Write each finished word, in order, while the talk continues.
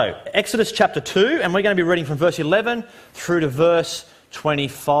Exodus chapter 2, and we're going to be reading from verse 11 through to verse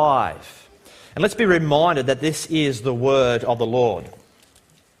 25. And let's be reminded that this is the word of the Lord.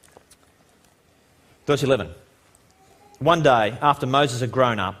 Verse 11. One day, after Moses had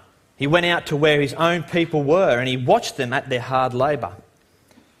grown up, he went out to where his own people were, and he watched them at their hard labour.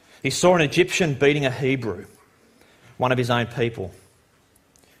 He saw an Egyptian beating a Hebrew, one of his own people.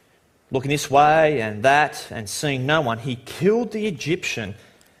 Looking this way and that, and seeing no one, he killed the Egyptian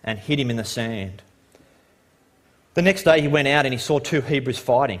and hid him in the sand. The next day he went out and he saw two Hebrews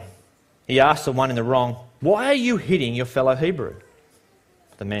fighting. He asked the one in the wrong, "Why are you hitting your fellow Hebrew?"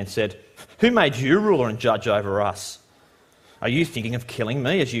 The man said, "Who made you ruler and judge over us? Are you thinking of killing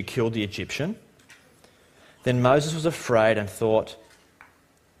me as you killed the Egyptian?" Then Moses was afraid and thought,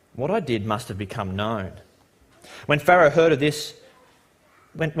 "What I did must have become known." When Pharaoh heard of this,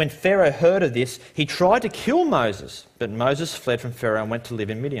 he tried to kill Moses, but Moses fled from Pharaoh and went to live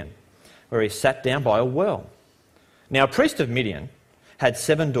in Midian, where he sat down by a well. Now a priest of Midian had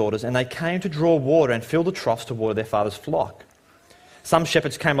 7 daughters, and they came to draw water and fill the troughs to water their father's flock. Some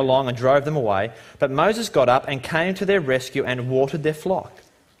shepherds came along and drove them away, but Moses got up and came to their rescue and watered their flock.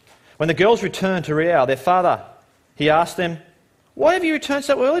 When the girls returned to Reuel, their father, he asked them, "Why have you returned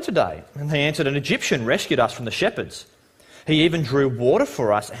so early today?" And they answered, "An Egyptian rescued us from the shepherds. He even drew water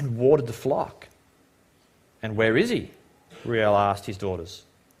for us and watered the flock." "And where is he?" Reuel asked his daughters.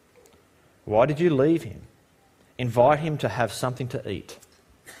 "Why did you leave him? Invite him to have something to eat."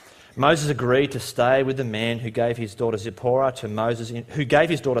 Moses agreed to stay with the man who gave his daughter Zipporah to Moses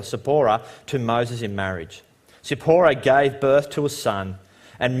in marriage. Zipporah gave birth to a son,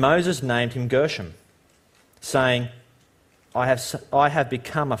 and Moses named him Gershom, saying, I have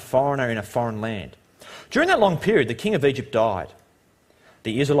become a foreigner in a foreign land." During that long period, the king of Egypt died.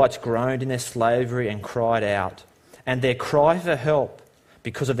 The Israelites groaned in their slavery and cried out, and their cry for help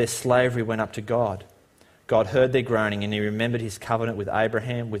because of their slavery went up to God. God heard their groaning, and he remembered his covenant with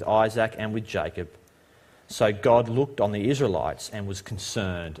Abraham, with Isaac, and with Jacob. So God looked on the Israelites and was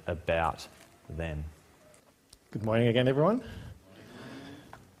concerned about them. Good morning again, everyone.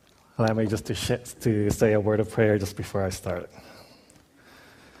 Allow me just to say a word of prayer just before I start.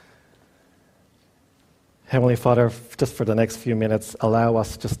 Heavenly Father, just for the next few minutes, allow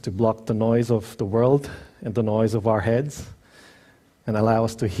us just to block the noise of the world and the noise of our heads, and allow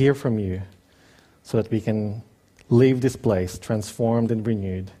us to hear from you so that we can leave this place transformed and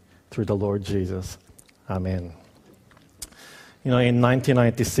renewed through the Lord Jesus. Amen. You know, in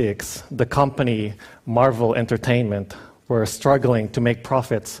 1996, the company Marvel Entertainment were struggling to make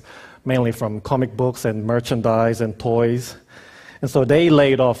profits, mainly from comic books and merchandise and toys. And so they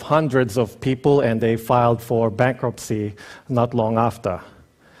laid off hundreds of people and they filed for bankruptcy not long after.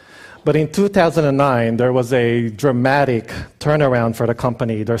 But in 2009, there was a dramatic turnaround for the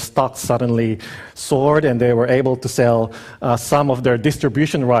company. Their stocks suddenly soared and they were able to sell some of their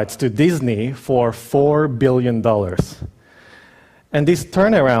distribution rights to Disney for $4 billion. And this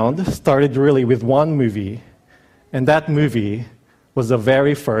turnaround started really with one movie, and that movie was the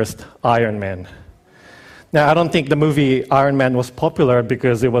very first Iron Man. Now, I don't think the movie Iron Man was popular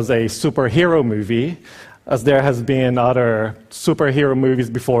because it was a superhero movie, as there has been other superhero movies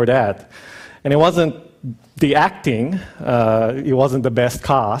before that. And it wasn't the acting, it wasn't the best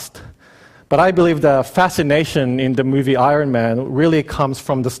cast, but I believe the fascination in the movie Iron Man really comes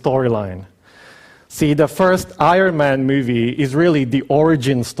from the storyline. See, the first Iron Man movie is really the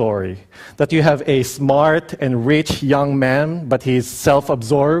origin story, that you have a smart and rich young man, but he's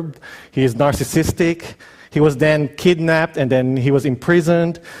self-absorbed, he's narcissistic. He was then kidnapped, and then he was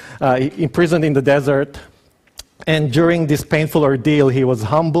imprisoned in the desert. And during this painful ordeal, he was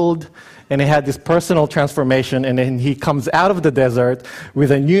humbled, and he had this personal transformation, and then he comes out of the desert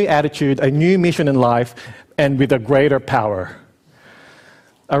with a new attitude, a new mission in life, and with a greater power.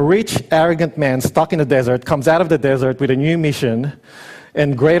 A rich, arrogant man stuck in the desert comes out of the desert with a new mission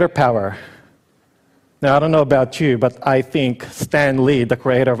and greater power. Now, I don't know about you, but I think Stan Lee, the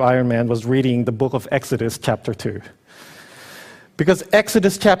creator of Iron Man, was reading the book of Exodus chapter 2. Because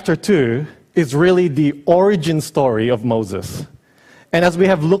Exodus chapter 2 is really the origin story of Moses. And as we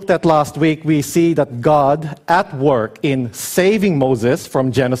have looked at last week, we see that God at work in saving Moses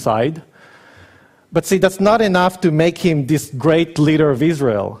from genocide. But see, that's not enough to make him this great leader of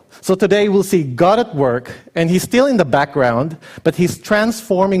Israel. So today we'll see God at work, and he's still in the background, but he's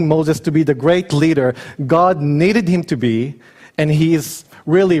transforming Moses to be the great leader God needed him to be, and he is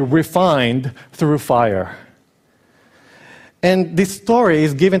really refined through fire. And this story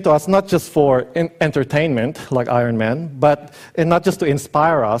is given to us not just for entertainment, like Iron Man, and not just to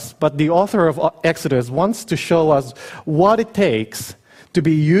inspire us, but the author of Exodus wants to show us what it takes to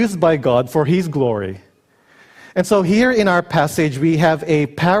be used by God for His glory. And so here in our passage, we have a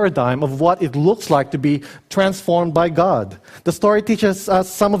paradigm of what it looks like to be transformed by God. The story teaches us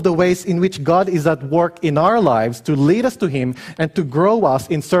some of the ways in which God is at work in our lives to lead us to Him and to grow us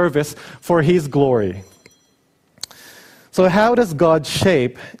in service for His glory. So how does God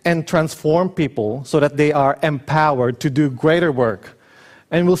shape and transform people so that they are empowered to do greater work?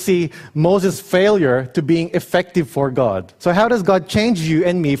 And we'll see Moses' failure to being effective for God. So how does God change you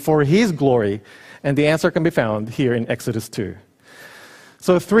and me for His glory? And the answer can be found here in Exodus 2.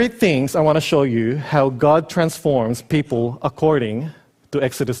 So 3 things I want to show you how God transforms people according to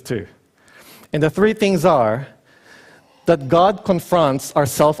Exodus 2. And the 3 things are that God confronts our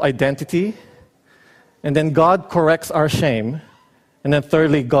self-identity, and then God corrects our shame, and then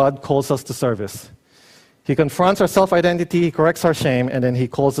thirdly, God calls us to service. He confronts our self-identity, He corrects our shame, and then He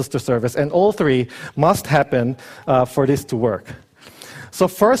calls us to service. And all 3 must happen for this to work. So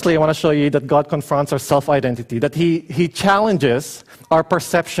firstly, I want to show you that God confronts our self-identity, that He challenges our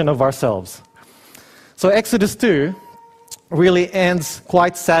perception of ourselves. So Exodus 2 really ends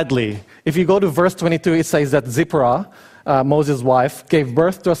quite sadly. If you go to verse 22, it says that Zipporah, Moses' wife, gave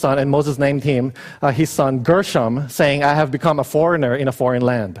birth to a son, and Moses named him his son Gershom, saying, I have become a foreigner in a foreign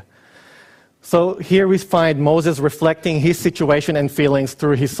land. So here we find Moses reflecting his situation and feelings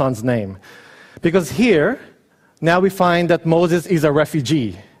through his son's name. Because here, now we find that Moses is a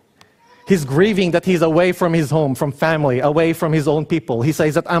refugee. He's grieving that he's away from his home, from family, away from his own people. He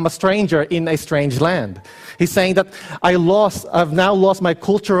says that I'm a stranger in a strange land. He's saying that I've now lost my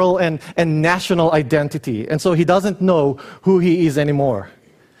cultural and national identity. And so he doesn't know who he is anymore.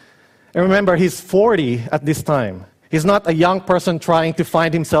 And remember, he's 40 at this time. He's not a young person trying to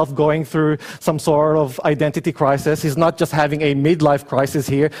find himself going through some sort of identity crisis. He's not just having a midlife crisis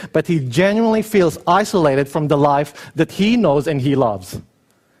here, but he genuinely feels isolated from the life that he knows and he loves.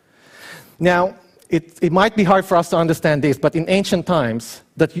 Now, it might be hard for us to understand this, but in ancient times,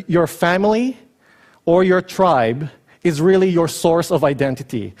 that your family or your tribe is really your source of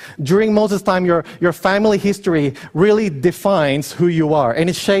identity. During Moses' time, your family history really defines who you are, and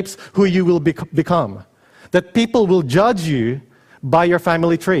it shapes who you will become. That people will judge you by your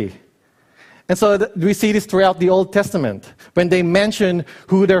family tree. And so we see this throughout the Old Testament. When they mention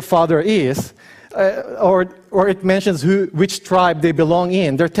who their father is, or it mentions which tribe they belong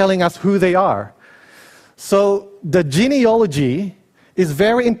in, they're telling us who they are. So the genealogy is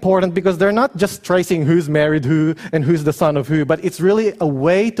very important because they're not just tracing who's married who and who's the son of who, but it's really a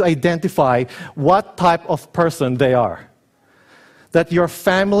way to identify what type of person they are. That your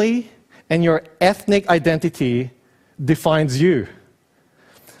family and your ethnic identity defines you.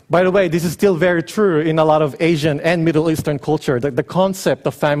 By the way, this is still very true in a lot of Asian and Middle Eastern culture, the concept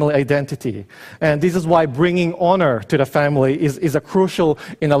of family identity. And this is why bringing honor to the family is a crucial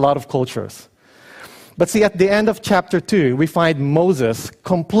in a lot of cultures. But see, at the end of chapter 2, we find Moses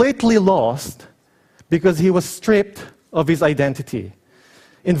completely lost because he was stripped of his identity.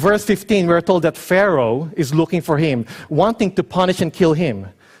 In verse 15, we're told that Pharaoh is looking for him, wanting to punish and kill him.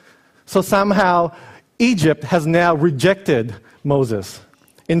 So somehow, Egypt has now rejected Moses.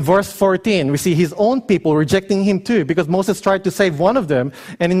 In verse 14, we see his own people rejecting him too, because Moses tried to save one of them,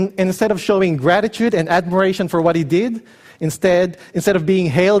 and instead of showing gratitude and admiration for what he did, instead of being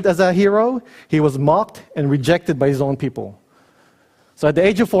hailed as a hero, he was mocked and rejected by his own people. So at the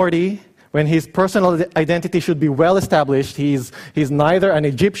age of 40, when his personal identity should be well established, he's neither an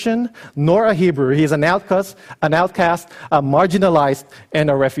Egyptian nor a Hebrew. He's an outcast, a marginalized, and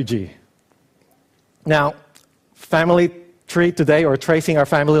a refugee. Now, family tree today, or tracing our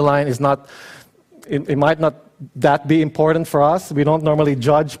family line, is not, it might not that be important for us. We don't normally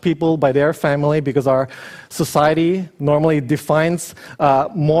judge people by their family because our society normally defines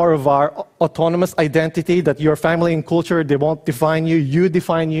more of our autonomous identity, that your family and culture, they won't define you, you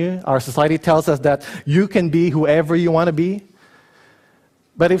define you. Our society tells us that you can be whoever you want to be.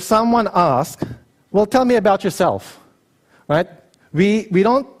 But if someone asks, well, tell me about yourself, right? We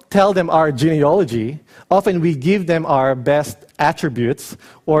don't tell them our genealogy. Often we give them our best attributes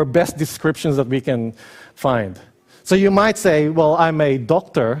or best descriptions that we can find. So you might say, well, I'm a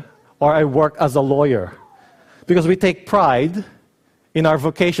doctor or I work as a lawyer, because we take pride in our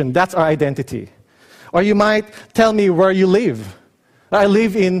vocation. That's our identity. Or you might tell me where you live. I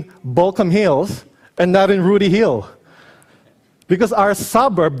live in Balcombe Hills and not in Rudy Hill, because our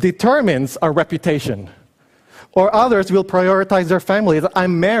suburb determines our reputation. Or others will prioritize their family.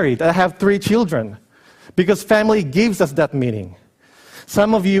 I'm married, I have 3 children, because family gives us that meaning.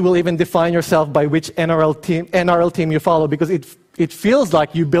 Some of you will even define yourself by which NRL team you follow, because it feels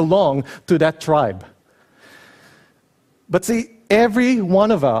like you belong to that tribe. But see, every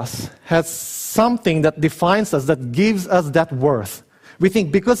one of us has something that defines us, that gives us that worth. We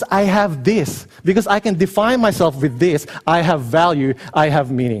think, because I have this, because I can define myself with this, I have value, I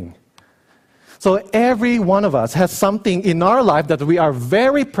have meaning. So every one of us has something in our life that we are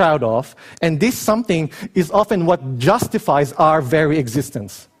very proud of, and this something is often what justifies our very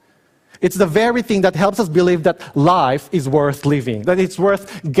existence. It's the very thing that helps us believe that life is worth living, that it's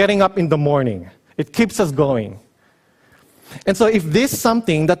worth getting up in the morning. It keeps us going. And so if this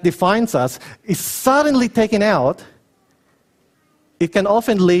something that defines us is suddenly taken out, it can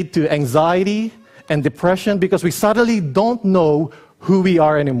often lead to anxiety and depression because we suddenly don't know who we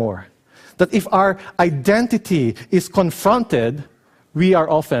are anymore. That if our identity is confronted, we are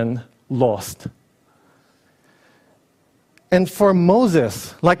often lost. And for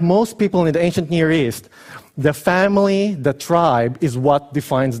Moses, like most people in the ancient Near East, the family, the tribe is what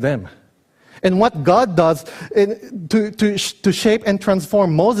defines them. And what God does to shape and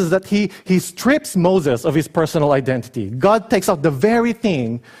transform Moses, that he strips Moses of his personal identity. God takes out the very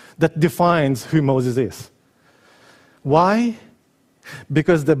thing that defines who Moses is. Why?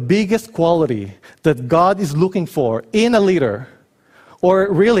 Because the biggest quality that God is looking for in a leader,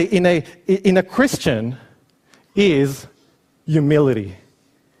 or really in a Christian, is humility.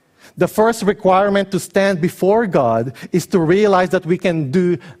 The first requirement to stand before God is to realize that we can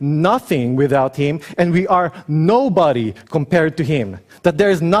do nothing without Him, and we are nobody compared to Him. That there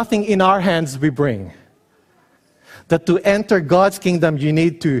is nothing in our hands we bring. That to enter God's kingdom, you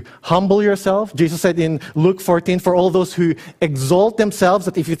need to humble yourself. Jesus said in Luke 14, for all those who exalt themselves,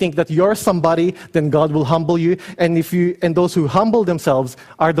 that if you think that you're somebody, then God will humble you. And those who humble themselves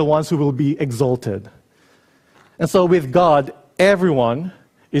are the ones who will be exalted. And so with God, everyone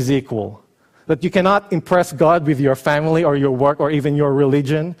is equal. That you cannot impress God with your family or your work or even your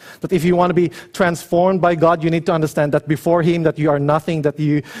religion. That if you want to be transformed by God, you need to understand that before Him, that you are nothing, that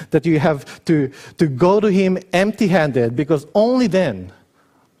you have to go to Him empty-handed, because only then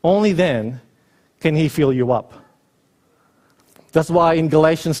can He fill you up. That's why in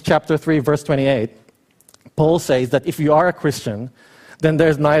Galatians chapter 3, verse 28, Paul says that if you are a Christian, then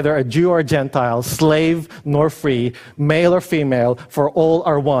there's neither a Jew or Gentile, slave nor free, male or female, for all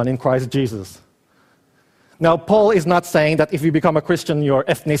are one in Christ Jesus. Now, Paul is not saying that if you become a Christian, your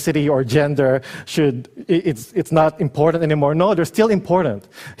ethnicity or gender it's not important anymore. No, they're still important.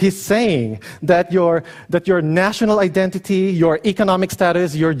 He's saying that your national identity, your economic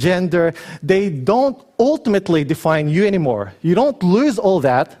status, your gender, they don't ultimately define you anymore. You don't lose all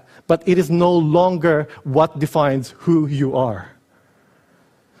that, but it is no longer what defines who you are.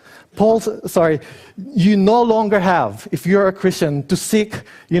 You no longer have, if you're a Christian, to seek,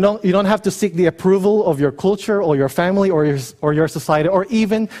 you don't have to seek the approval of your culture or your family or your society or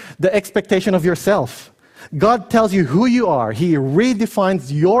even the expectation of yourself. God tells you who you are. He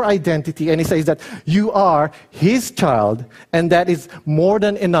redefines your identity, and He says that you are His child, and that is more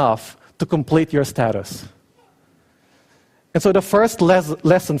than enough to complete your status. And so the first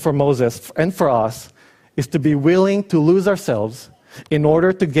lesson for Moses and for us is to be willing to lose ourselves in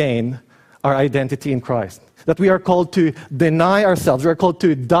order to gain our identity in Christ. That we are called to deny ourselves. We are called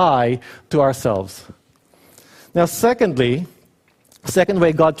to die to ourselves. Now, second way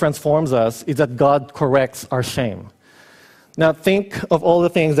God transforms us is that God corrects our shame. Now, think of all the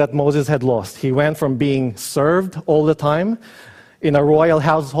things that Moses had lost. He went from being served all the time in a royal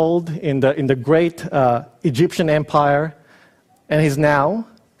household in the great Egyptian empire, and he's now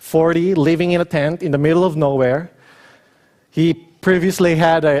 40, living in a tent in the middle of nowhere. He previously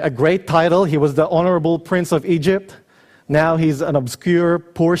had a great title. He was the Honorable Prince of Egypt. Now he's an obscure,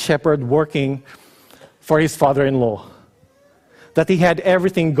 poor shepherd working for his father-in-law. That he had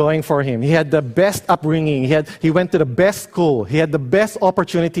everything going for him. He had the best upbringing. He went to the best school. He had the best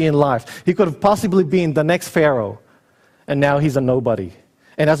opportunity in life. He could have possibly been the next Pharaoh. And now he's a nobody.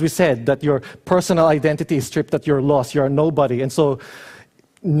 And as we said, that your personal identity is stripped, that you're lost, you're a nobody. And so,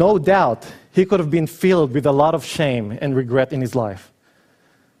 no doubt, he could have been filled with a lot of shame and regret in his life.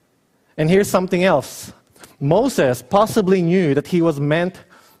 And here's something else. Moses possibly knew that he was meant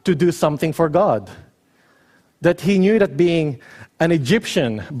to do something for God. That he knew that being an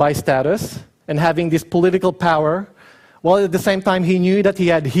Egyptian by status and having this political power, while at the same time he knew that he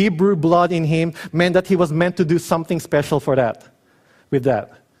had Hebrew blood in him, meant that he was meant to do something special with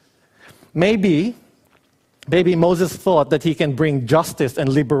that. Maybe Moses thought that he can bring justice and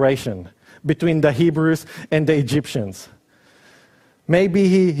liberation between the Hebrews and the Egyptians. Maybe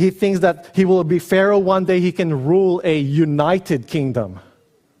he thinks that he will be Pharaoh one day, he can rule a united kingdom.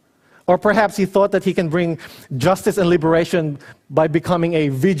 Or perhaps he thought that he can bring justice and liberation by becoming a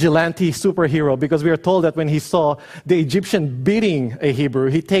vigilante superhero, because we are told that when he saw the Egyptian beating a Hebrew,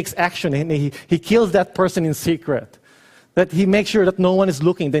 he takes action and he kills that person in secret. That he makes sure that no one is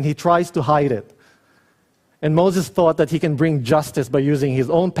looking, then he tries to hide it. And Moses thought that he can bring justice by using his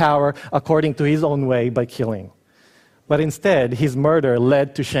own power according to his own way by killing. But instead, his murder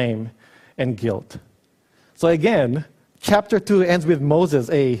led to shame and guilt. So again, chapter 2 ends with Moses,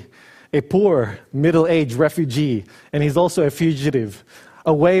 a poor, middle-aged refugee, and he's also a fugitive,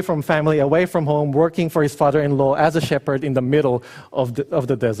 away from family, away from home, working for his father-in-law as a shepherd in the middle of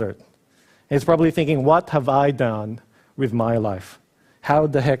the desert. And he's probably thinking, what have I done with my life? How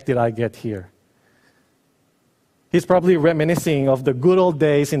the heck did I get here? He's probably reminiscing of the good old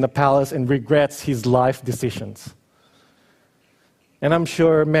days in the palace and regrets his life decisions. And I'm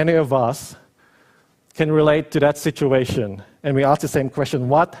sure many of us can relate to that situation. And we ask the same question,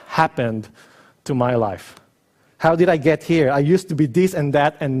 what happened to my life? How did I get here? I used to be this and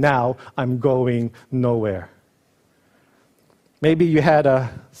that, and now I'm going nowhere. Maybe you had a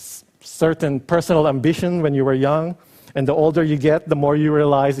certain personal ambition when you were young, and the older you get, the more you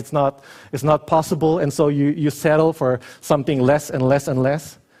realize it's not possible, and so you settle for something less and less and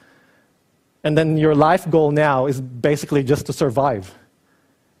less. And then your life goal now is basically just to survive.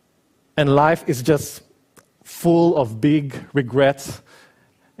 And life is just full of big regrets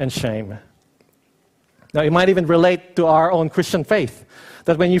and shame. Now, you might even relate to our own Christian faith.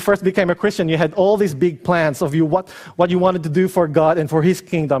 That when you first became a Christian, you had all these big plans of what you wanted to do for God and for His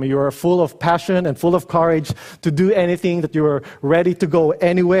kingdom. You were full of passion and full of courage to do anything, that you were ready to go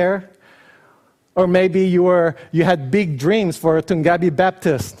anywhere. Or maybe you had big dreams for Tungabi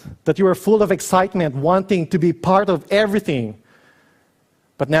Baptist, that you were full of excitement, wanting to be part of everything.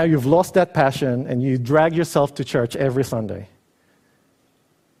 But now you've lost that passion and you drag yourself to church every Sunday.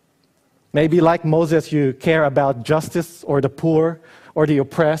 Maybe like Moses, you care about justice or the poor or the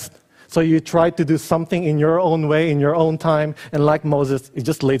oppressed. So you try to do something in your own way, in your own time. And like Moses, it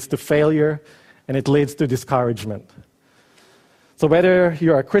just leads to failure and it leads to discouragement. So whether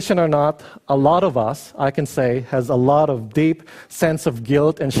you're a Christian or not, a lot of us, I can say, has a lot of deep sense of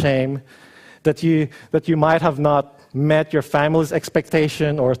guilt and shame that you might have not met your family's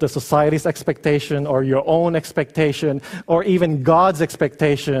expectation or the society's expectation or your own expectation or even God's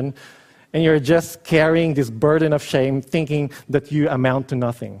expectation. And you're just carrying this burden of shame, thinking that you amount to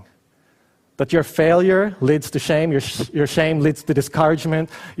nothing. That your failure leads to shame, your shame leads to discouragement,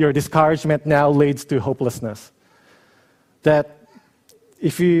 your discouragement now leads to hopelessness. That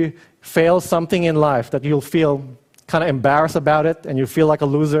if you fail something in life, that you'll feel kind of embarrassed about it, and you feel like a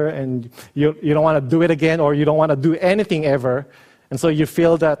loser, and you don't want to do it again, or you don't want to do anything ever. And so you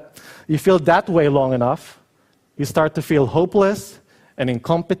feel that way long enough, you start to feel hopeless and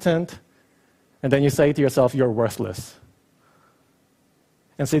incompetent. And then you say to yourself, you're worthless.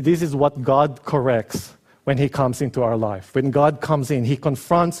 And see, this is what God corrects when He comes into our life. When God comes in, He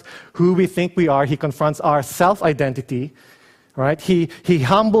confronts who we think we are. He confronts our self-identity, right? He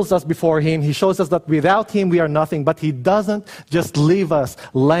humbles us before Him. He shows us that without Him, we are nothing. But He doesn't just leave us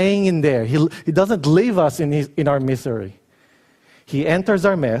laying in there. He doesn't leave us in our misery. He enters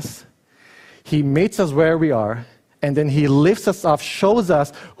our mess. He meets us where we are. And then He lifts us up, shows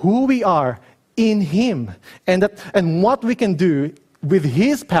us who we are in Him, and what we can do with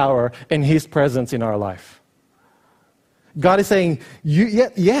His power and His presence in our life. God is saying, you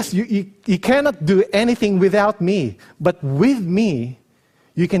cannot do anything without me, but with me,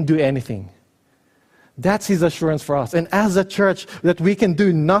 you can do anything. That's His assurance for us. And as a church, that we can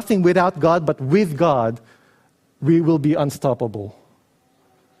do nothing without God, but with God, we will be unstoppable.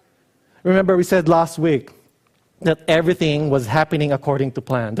 Remember, we said last week that everything was happening according to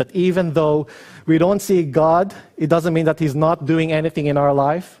plan. That even though we don't see God, it doesn't mean that He's not doing anything in our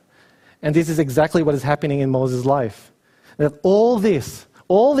life. And this is exactly what is happening in Moses' life. That all this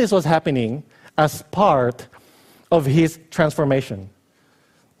was happening as part of his transformation.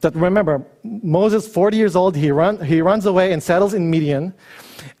 That remember, Moses, 40 years old, he runs away and settles in Midian.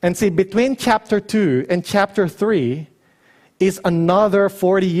 And see, between chapter 2 and chapter 3 is another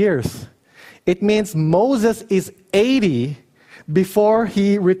 40 years. It means Moses is 80 before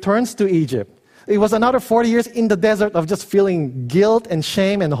he returns to Egypt. It was another 40 years in the desert of just feeling guilt and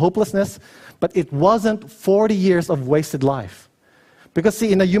shame and hopelessness, but it wasn't 40 years of wasted life. Because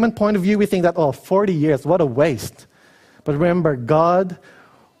see, in a human point of view, we think that, 40 years, what a waste. But remember, God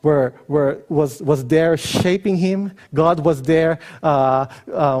was there shaping him. God was there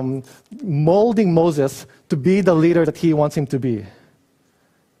molding Moses to be the leader that He wants him to be.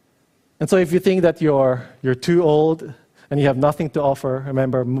 And so if you think that you're too old and you have nothing to offer.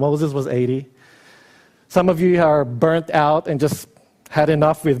 Remember, Moses was 80. Some of you are burnt out and just had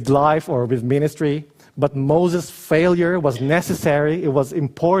enough with life or with ministry. But Moses' failure was necessary. It was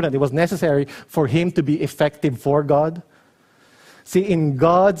important. It was necessary for him to be effective for God. See, in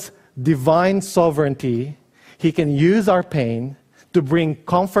God's divine sovereignty, He can use our pain to bring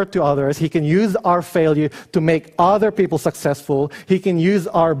comfort to others. He can use our failure to make other people successful. He can use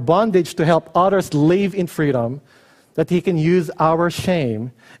our bondage to help others live in freedom. That He can use our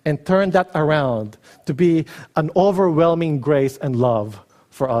shame and turn that around to be an overwhelming grace and love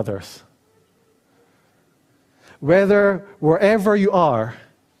for others. Wherever you are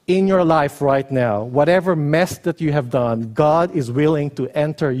in your life right now, whatever mess that you have done, God is willing to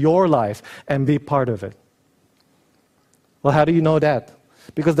enter your life and be part of it. Well, how do you know that?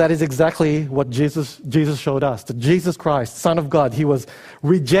 Because that is exactly what Jesus showed us. That Jesus Christ, Son of God, He was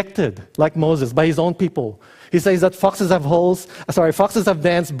rejected like Moses by His own people. He says that foxes have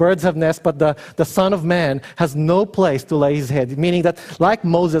dens, birds have nests, but the Son of Man has no place to lay His head. Meaning that, like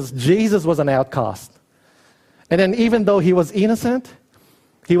Moses, Jesus was an outcast. And then even though He was innocent,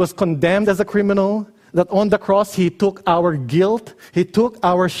 He was condemned as a criminal, that on the cross He took our guilt, He took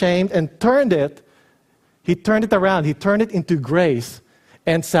our shame and turned it around. He turned it into grace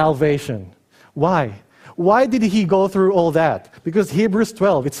and salvation. Why? Why did He go through all that? Because Hebrews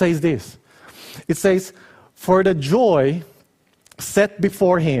 12, it says this. It says, for the joy set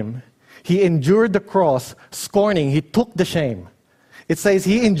before Him, He endured the cross, scorning, He took the shame. It says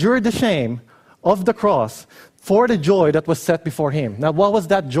He endured the shame of the cross for the joy that was set before Him. Now, what was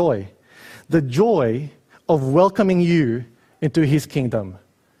that joy? The joy of welcoming you into His kingdom.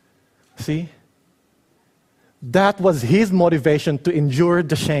 See? That was His motivation to endure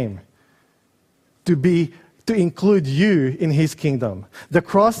the shame, to include you in His kingdom. The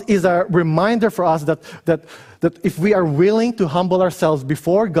cross is a reminder for us that if we are willing to humble ourselves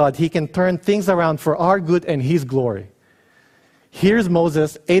before God, He can turn things around for our good and His glory. Here's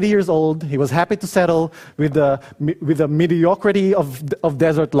Moses, 80 years old. He was happy to settle with the mediocrity of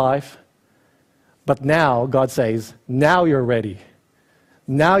desert life. But now, God says, now you're ready.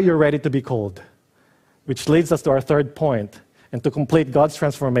 Now you're ready to be called. Which leads us to our third point. And to complete God's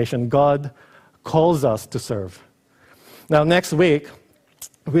transformation, God calls us to serve. Now, next week,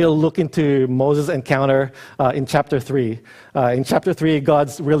 we'll look into Moses' encounter in chapter 3. In chapter 3,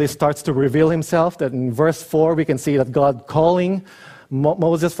 God really starts to reveal Himself. That in verse 4, we can see that God calling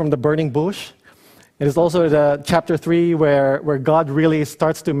Moses from the burning bush. It is also the chapter 3 where God really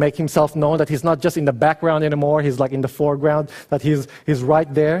starts to make Himself known, that He's not just in the background anymore, He's like in the foreground, that He's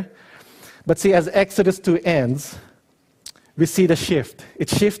right there. But see, as Exodus 2 ends, we see the shift.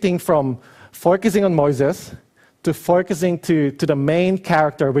 It's shifting from focusing on Moses to focusing to the main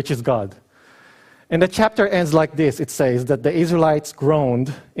character, which is God. And the chapter ends like this. It says that the Israelites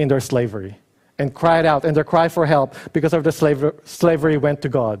groaned in their slavery and cried out, and their cry for help because of the slavery went to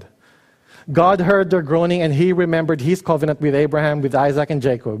God. God heard their groaning, and He remembered His covenant with Abraham, with Isaac, and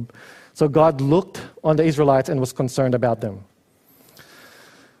Jacob. So God looked on the Israelites and was concerned about them.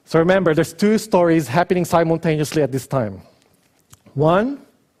 So remember, there's two stories happening simultaneously at this time. One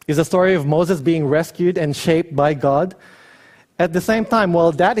is a story of Moses being rescued and shaped by God. At the same time,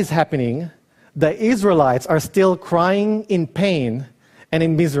 while that is happening, the Israelites are still crying in pain and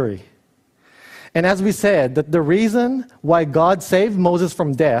in misery. And as we said, that the reason why God saved Moses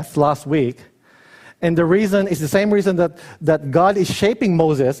from death last week, and the reason is the same reason that God is shaping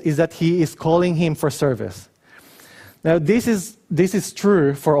Moses, is that He is calling him for service. Now, this is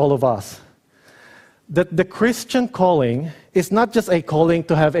true for all of us. That the Christian calling is not just a calling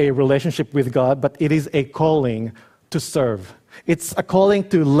to have a relationship with God, but it is a calling to serve. It's a calling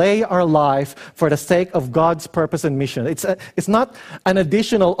to lay our life for the sake of God's purpose and mission. It's not an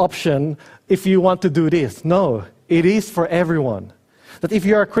additional option if you want to do this. No, it is for everyone. That if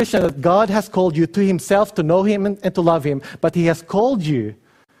you're a Christian, that God has called you to Himself, to know Him and to love Him, but He has called you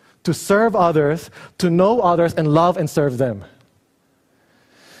to serve others, to know others, and love and serve them.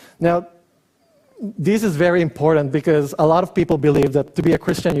 Now, this is very important because a lot of people believe that to be a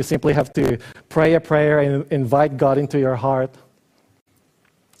Christian, you simply have to pray a prayer and invite God into your heart.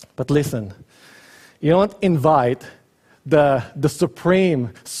 But listen, you don't invite the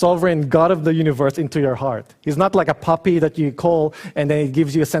supreme, sovereign God of the universe into your heart. He's not like a puppy that you call and then He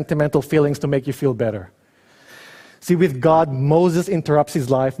gives you sentimental feelings to make you feel better. See, with God, Moses interrupts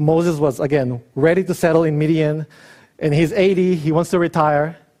his life. Moses was, again, ready to settle in Midian, and he's 80, he wants to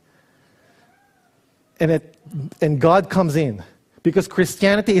retire. And God comes in Because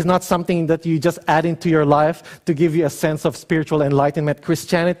Christianity is not something that you just add into your life to give you a sense of spiritual enlightenment.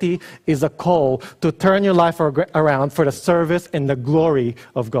 Christianity is a call to turn your life around for the service and the glory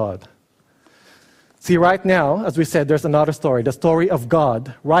of God. See, right now, as we said, there's another story, the story of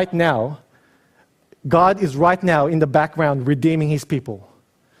God. Right now, God is right now in the background redeeming his people.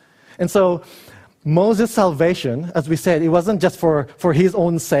 And so, Moses' salvation, as we said, it wasn't just for his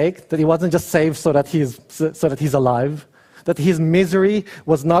own sake, that he wasn't just saved so that he's alive, that his misery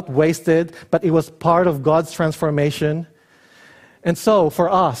was not wasted, but it was part of God's transformation. And so, for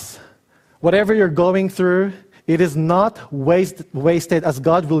us, whatever you're going through, it is not wasted, as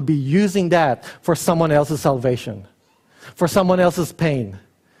God will be using that for someone else's salvation, for someone else's pain.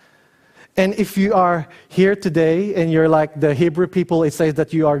 And if you are here today and you're like the Hebrew people, it says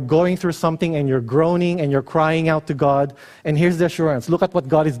that you are going through something and you're groaning and you're crying out to God. And here's the assurance. Look at what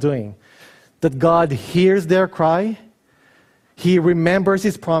God is doing. That God hears their cry. He remembers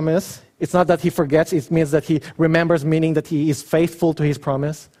his promise. It's not that he forgets. It means that he remembers, meaning that he is faithful to his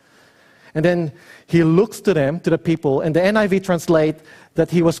promise. And then he looks to them, to the people, and the NIV translate that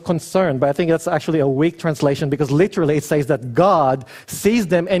he was concerned, but I think that's actually a weak translation because literally it says that God sees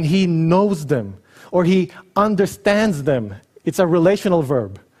them and he knows them, or he understands them. It's a relational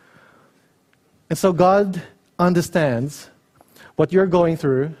verb. And so God understands what you're going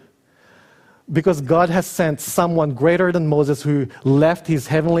through because God has sent someone greater than Moses who left his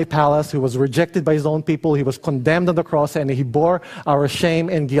heavenly palace, who was rejected by his own people. He was condemned on the cross, and he bore our shame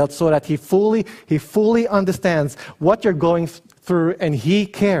and guilt so that he fully understands what you're going through, and he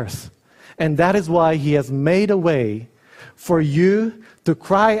cares. And that is why he has made a way for you to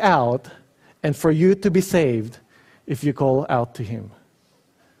cry out and for you to be saved if you call out to him.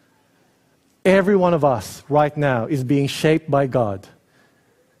 Every one of us right now is being shaped by God.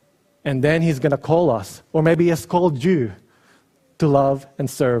 And then he's going to call us, or maybe he has called you to love and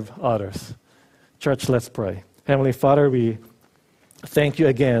serve others. Church, let's pray. Heavenly Father, we thank you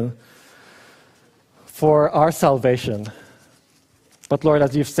again for our salvation. But Lord,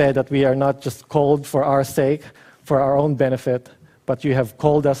 as you've said, that we are not just called for our sake, for our own benefit, but you have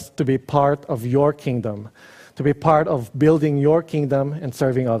called us to be part of your kingdom, to be part of building your kingdom and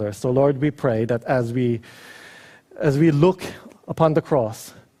serving others. So Lord, we pray that as we look upon the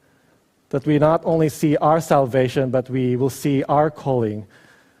cross, that we not only see our salvation, but we will see our calling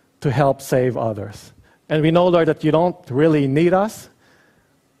to help save others. And we know, Lord, that you don't really need us,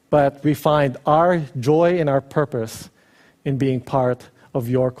 but we find our joy and our purpose in being part of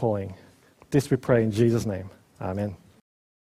your calling. This we pray in Jesus' name. Amen.